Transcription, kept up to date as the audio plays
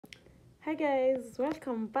Hi guys,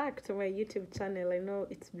 welcome back to my YouTube channel. I know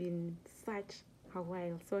it's been such a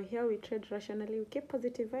while. So here we trade rationally, we keep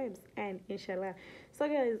positive vibes and inshallah. So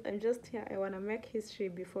guys, I'm just here. I wanna make history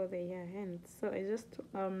before the year ends. So I just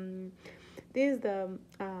this is the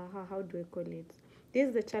how do I call it? This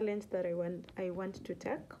is the challenge that I want to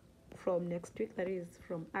take from next week, that is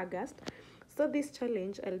from August. So this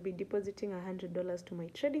challenge, I'll be depositing $100 to my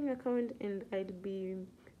trading account, and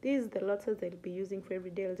this is the losses I'll be using for every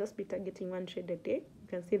day. I'll just be targeting one trade a day. You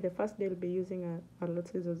can see the first day I'll be using a lot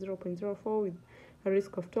size of 0.04 with a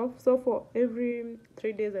risk of 12. So for every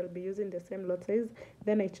 3 days I'll be using the same lot size.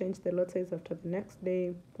 Then I change the lot size after the next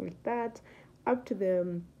day with that up to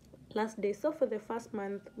the last day. So for the first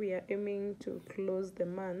month, we are aiming to close the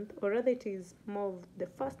month, or rather it is more of the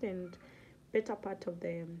first and better part of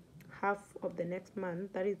the half of the next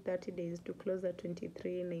month, that is 30 days, to close at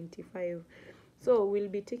 23.95. So we'll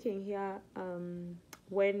be taking here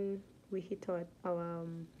when we hit our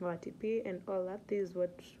TP and all that. This is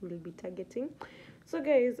what we'll be targeting. So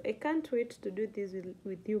guys, I can't wait to do this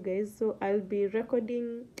with you guys. So I'll be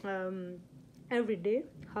recording every day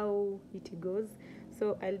how it goes.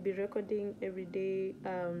 So I'll be recording every day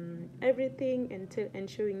everything and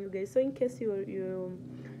showing you guys. So in case you're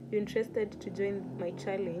interested to join my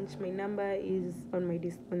challenge, my number is on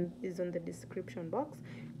the description box.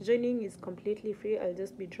 Joining is completely free. I'll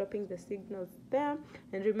just be dropping the signals there.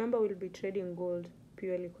 And remember, we'll be trading gold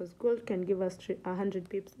purely because gold can give us 100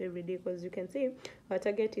 pips every day. Because you can see our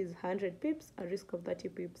target is 100 pips, a risk of 30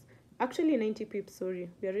 pips. Actually 90 pips, sorry.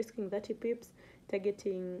 We are risking 30 pips,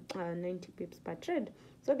 targeting 90 pips per trade.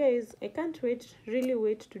 So guys, I can't wait, really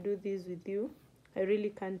wait to do this with you. I really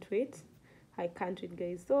can't wait. I can't wait,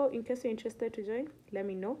 guys. So in case you're interested to join, let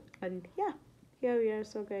me know. And yeah, here we are.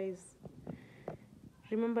 So guys,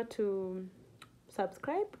 remember to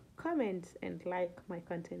subscribe, comment, and like my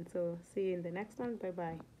content. So see you in the next one. Bye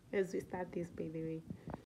bye, as we start this, by the way.